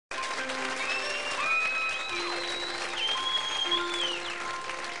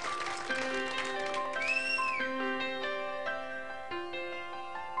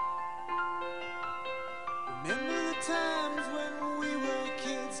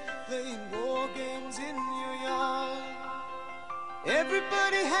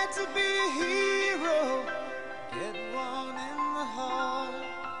Everybody had to be a hero, get one in the heart.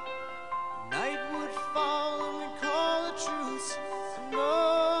 Night would fall and we'd call a truce and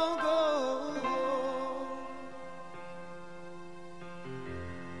all go home.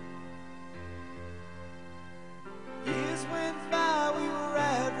 Years went by, we were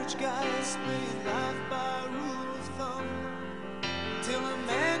average guys, playing life by rule of thumb, till a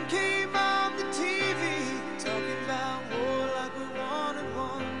man came on the TV talking about war like we wanted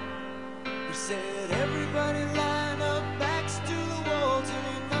one. He said, everybody line up, backs to the wall till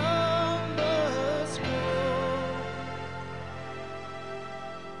your numbers grow.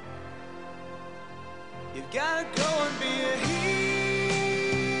 You've gotta go and be a hero.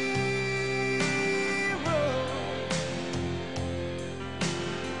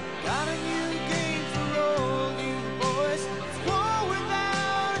 Got a new game for all you boys. It's war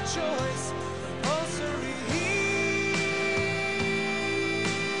without a choice. Compulsory hero.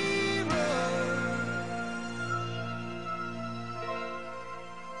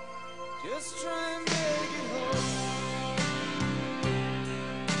 Just try and make it home.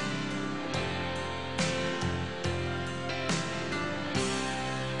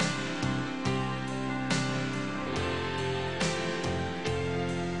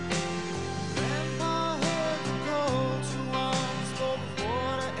 Grandpa heard the call to arms, spoke of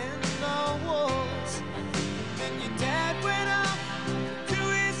war to end all wars. Then your dad went up to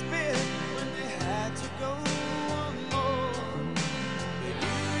his bed when they had to go one more. They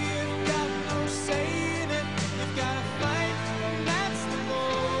knew you've got no say in it, you've gotta fight, and that's the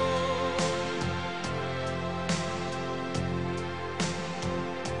law.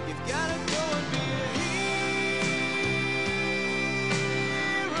 You've gotta go and be a hero.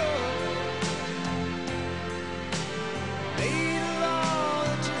 Made a law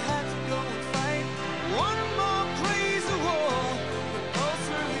that you had to go and fight one more crazy war.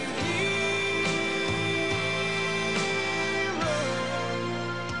 Compulsory hero.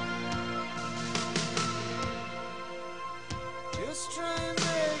 Just try and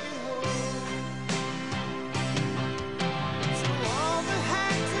make